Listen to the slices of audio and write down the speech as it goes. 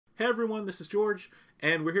Hey everyone, this is George,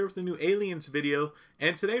 and we're here with the new Aliens video,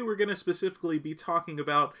 and today we're going to specifically be talking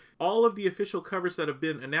about all of the official covers that have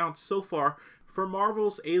been announced so far for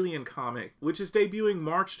Marvel's Alien comic, which is debuting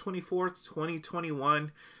March 24th,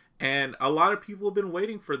 2021, and a lot of people have been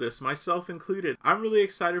waiting for this, myself included. I'm really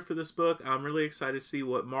excited for this book. I'm really excited to see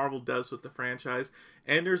what Marvel does with the franchise,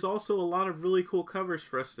 and there's also a lot of really cool covers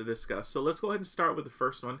for us to discuss. So let's go ahead and start with the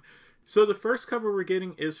first one. So the first cover we're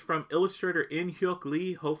getting is from illustrator In Hyuk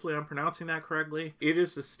Lee. Hopefully I'm pronouncing that correctly. It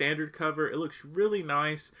is the standard cover. It looks really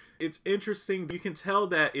nice. It's interesting. You can tell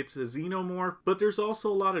that it's a xenomorph, but there's also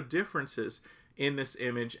a lot of differences in this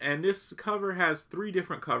image. And this cover has three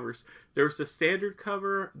different covers. There's the standard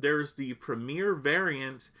cover, there's the premiere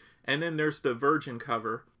variant, and then there's the virgin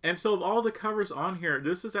cover. And so of all the covers on here,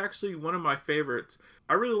 this is actually one of my favorites.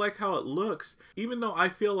 I really like how it looks. Even though I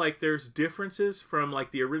feel like there's differences from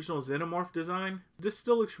like the original xenomorph design, this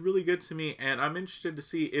still looks really good to me, and I'm interested to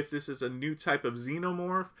see if this is a new type of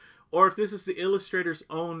xenomorph or if this is the illustrator's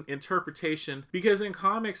own interpretation. Because in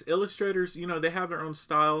comics, illustrators, you know, they have their own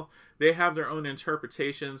style, they have their own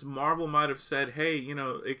interpretations. Marvel might have said, hey, you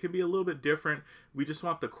know, it could be a little bit different. We just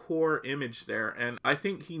want the core image there. And I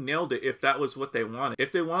think he nailed it if that was what they wanted.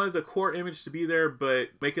 If they wanted the core image to be there,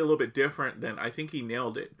 but make it a little bit different, then I think he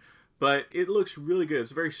nailed it. But it looks really good.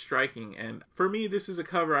 It's very striking. And for me, this is a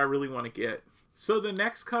cover I really want to get. So the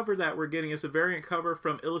next cover that we're getting is a variant cover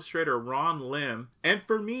from illustrator Ron Lim. And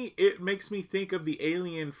for me, it makes me think of the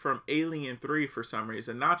alien from Alien 3 for some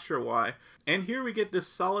reason, not sure why. And here we get this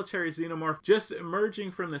solitary xenomorph just emerging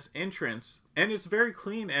from this entrance. And it's very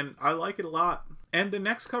clean and I like it a lot. And the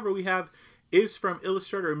next cover we have is from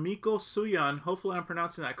illustrator Miko Suyan. Hopefully I'm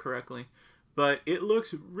pronouncing that correctly. But it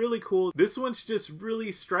looks really cool. This one's just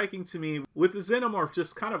really striking to me, with the xenomorph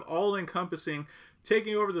just kind of all-encompassing,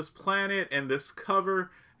 taking over this planet and this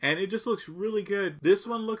cover, and it just looks really good. This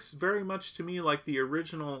one looks very much to me like the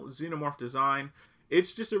original xenomorph design.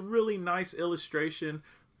 It's just a really nice illustration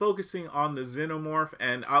focusing on the xenomorph,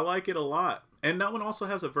 and I like it a lot. And that one also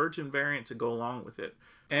has a virgin variant to go along with it.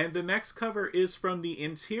 And the next cover is from the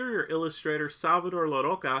interior illustrator Salvador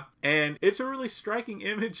Larroca, and it's a really striking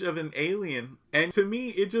image of an alien. And to me,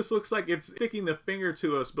 it just looks like it's sticking the finger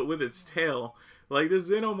to us, but with its tail. Like, this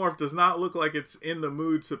xenomorph does not look like it's in the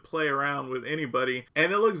mood to play around with anybody,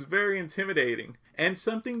 and it looks very intimidating. And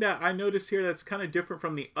something that I noticed here that's kind of different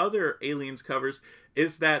from the other Aliens covers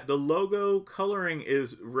is that the logo coloring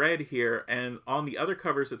is red here, and on the other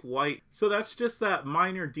covers it's white. So that's just that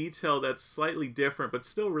minor detail that's slightly different, but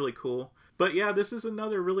still really cool. But yeah, this is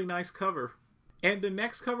another really nice cover. And the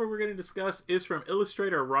next cover we're going to discuss is from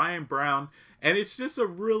illustrator Ryan Brown, and it's just a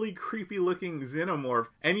really creepy looking xenomorph.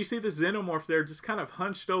 And you see the xenomorph there just kind of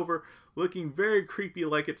hunched over, looking very creepy,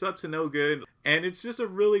 like it's up to no good. And it's just a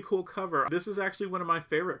really cool cover. This is actually one of my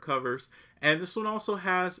favorite covers, and this one also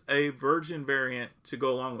has a virgin variant to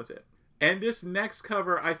go along with it. And this next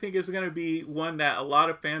cover I think is going to be one that a lot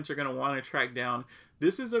of fans are going to want to track down.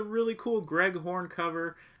 This is a really cool Greg Horn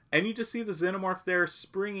cover, and you just see the xenomorph there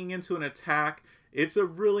springing into an attack. It's a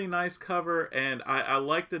really nice cover, and I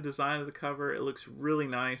like the design of the cover. It looks really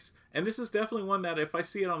nice. And this is definitely one that if I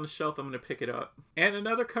see it on the shelf, I'm going to pick it up. And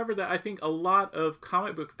another cover that I think a lot of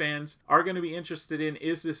comic book fans are going to be interested in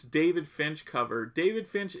is this David Finch cover. David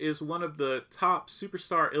Finch is one of the top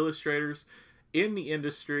superstar illustrators in the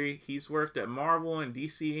industry. He's worked at Marvel and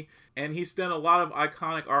DC, and he's done a lot of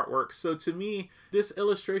iconic artwork. So to me, this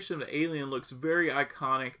illustration of the alien looks very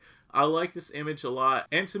iconic. I like this image a lot,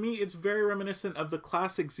 and to me it's very reminiscent of the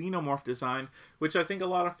classic xenomorph design, which I think a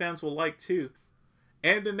lot of fans will like too.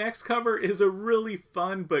 And the next cover is a really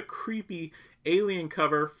fun but creepy alien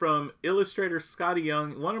cover from illustrator Scotty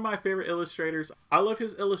Young, one of my favorite illustrators. I love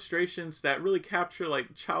his illustrations that really capture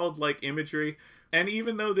like childlike imagery, and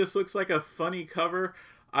even though this looks like a funny cover,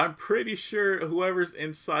 I'm pretty sure whoever's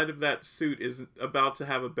inside of that suit is about to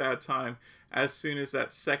have a bad time as soon as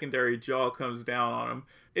that secondary jaw comes down on him.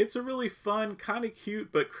 It's a really fun, kind of cute,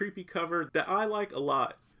 but creepy cover that I like a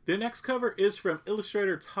lot. The next cover is from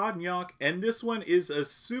illustrator Todd Nyok, and this one is a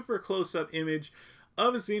super close-up image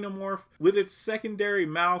of a xenomorph with its secondary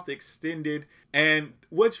mouth extended. And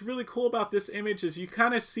what's really cool about this image is you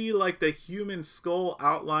kind of see like the human skull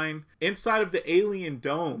outline inside of the alien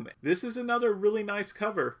dome. This is another really nice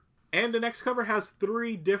cover. And the next cover has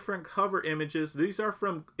three different cover images. These are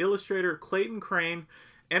from illustrator Clayton Crane,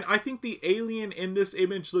 and I think the alien in this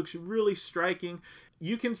image looks really striking.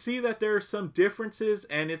 You can see that there are some differences,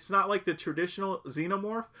 and it's not like the traditional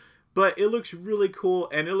xenomorph, but it looks really cool,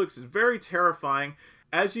 and it looks very terrifying.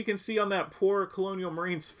 As you can see on that poor Colonial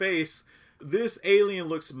Marine's face, This alien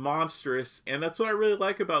looks monstrous, and that's what I really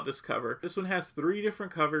like about this cover. This one has 3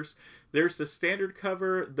 different covers. There's the standard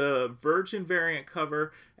cover, the Virgin variant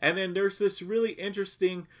cover, and then there's this really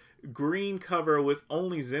interesting green cover with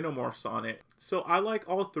only xenomorphs on it. So I like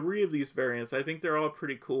all 3 of these variants. I think they're all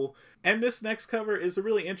pretty cool. And this next cover is a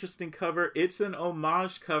really interesting cover. It's an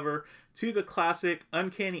homage cover to the classic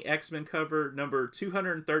Uncanny X-Men cover number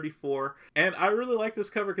 234. And I really like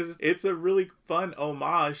this cover because it's a really fun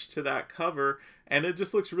homage to that cover. And it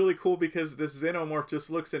just looks really cool because this xenomorph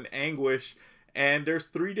just looks in anguish. And there's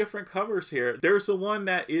 3 different covers here. There's the one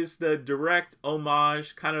that is the direct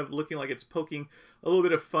homage, kind of looking like it's poking a little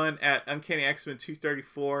bit of fun at Uncanny X-Men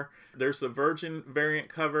 234. There's the Virgin variant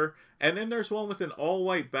cover. And then there's one with an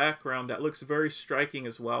all-white background that looks very striking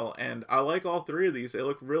as well. And I like all 3 of these. They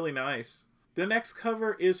look really nice. The next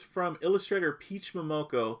cover is from illustrator Peach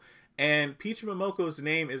Momoko. And Peach Momoko's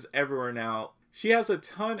name is everywhere now. She has a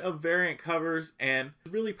ton of variant covers and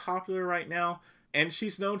really popular right now. And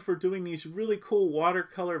she's known for doing these really cool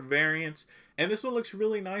watercolor variants. And this one looks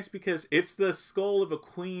really nice because it's the skull of a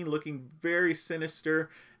queen looking very sinister.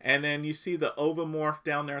 And then you see the ovomorph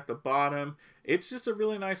down there at the bottom. It's just a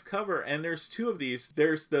really nice cover. And there's 2 of these.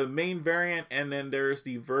 There's the main variant and then there's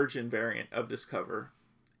the Virgin variant of this cover.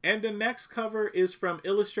 And the next cover is from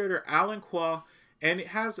illustrator Alan Kwa. And it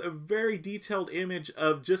has a very detailed image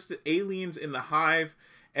of just the aliens in the hive.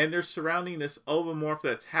 And they're surrounding this ovomorph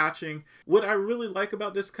that's hatching. What I really like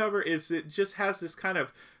about this cover is it just has this kind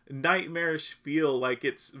of nightmarish feel, like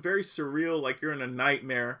it's very surreal, like you're in a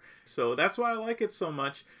nightmare. So that's why I like it so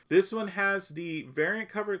much. This one has the variant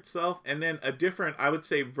cover itself and then a different, I would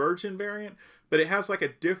say, Virgin variant, but it has like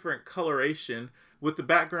a different coloration, with the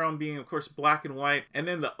background being, of course, black and white, and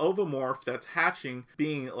then the ovomorph that's hatching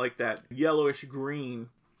being like that yellowish green.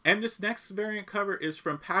 And this next variant cover is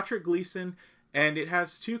from Patrick Gleason. And it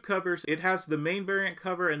has 2 covers. It has the main variant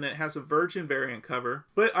cover and then it has a Virgin variant cover.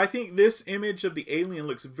 But I think this image of the alien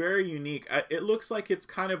looks very unique. It looks like it's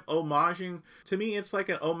kind of homaging. To me, it's like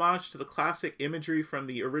an homage to the classic imagery from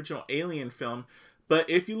the original Alien film. But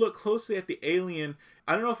if you look closely at the alien,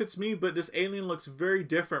 I don't know if it's me, but this alien looks very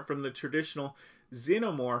different from the traditional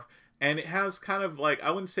xenomorph. And it has kind of like, I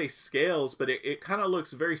wouldn't say scales, but it kind of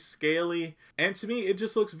looks very scaly. And to me, it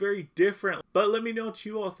just looks very different. But let me know what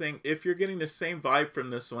you all think if you're getting the same vibe from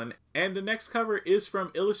this one. And the next cover is from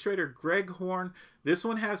illustrator Greg Horn. This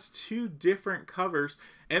one has 2 different covers.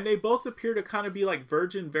 And they both appear to kind of be like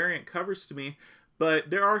Virgin variant covers to me. But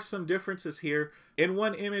there are some differences here. In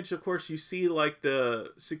one image, of course, you see like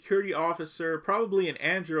the security officer, probably an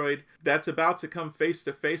android, that's about to come face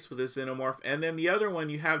to face with this xenomorph. And then the other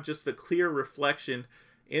one, you have just a clear reflection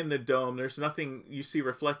in the dome. There's nothing you see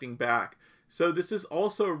reflecting back. So this is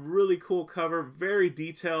also a really cool cover, very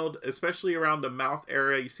detailed, especially around the mouth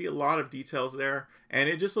area. You see a lot of details there, and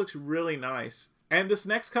it just looks really nice. And this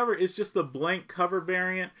next cover is just the blank cover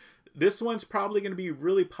variant. This one's probably going to be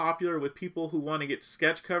really popular with people who want to get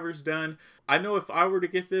sketch covers done. I know if I were to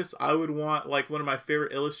get this, I would want like one of my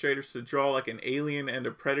favorite illustrators to draw like an alien and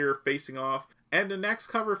a predator facing off. And the next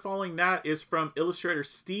cover following that is from illustrator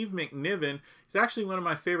Steve McNiven. He's actually one of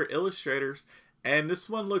my favorite illustrators. And this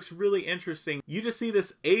one looks really interesting. You just see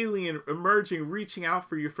this alien emerging, reaching out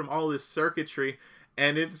for you from all this circuitry.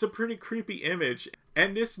 And it's a pretty creepy image.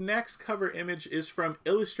 And this next cover image is from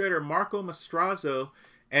illustrator Marco Mastrazzo.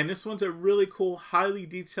 And this one's a really cool, highly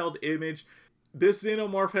detailed image. This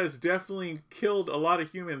xenomorph has definitely killed a lot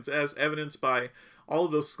of humans, as evidenced by all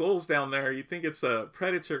of those skulls down there. You'd think it's a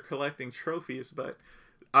predator collecting trophies, but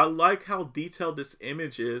I like how detailed this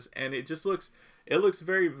image is, and it just looks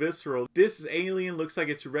very visceral. This alien looks like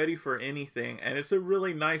it's ready for anything, and it's a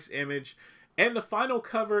really nice image. And the final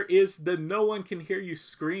cover is the No One Can Hear You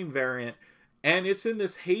Scream variant, and it's in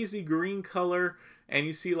this hazy green color. And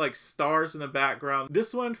you see like stars in the background.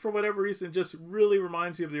 This one, for whatever reason, just really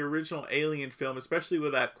reminds me of the original Alien film, especially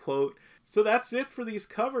with that quote. So that's it for these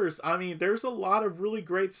covers. I mean, there's a lot of really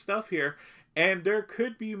great stuff here. And there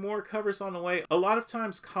could be more covers on the way. A lot of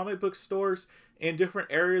times comic book stores in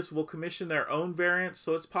different areas will commission their own variants.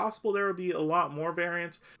 So it's possible there will be a lot more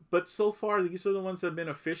variants. But so far, these are the ones that have been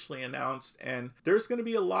officially announced. And there's going to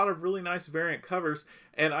be a lot of really nice variant covers.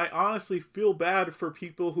 And I honestly feel bad for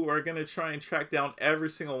people who are going to try and track down every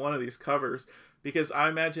single one of these covers, because I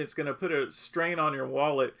imagine it's going to put a strain on your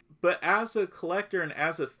wallet. But as a collector and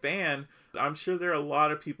as a fan, I'm sure there are a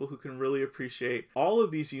lot of people who can really appreciate all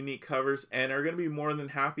of these unique covers and are going to be more than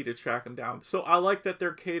happy to track them down. So I like that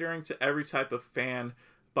they're catering to every type of fan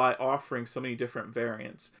by offering so many different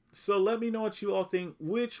variants. So let me know what you all think.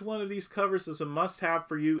 Which one of these covers is a must-have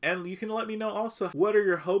for you? And you can let me know also, what are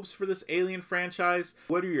your hopes for this Alien franchise?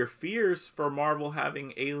 What are your fears for Marvel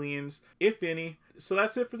having aliens, if any? So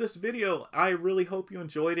that's it for this video. I really hope you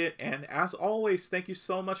enjoyed it. And as always, thank you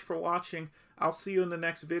so much for watching. I'll see you in the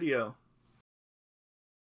next video.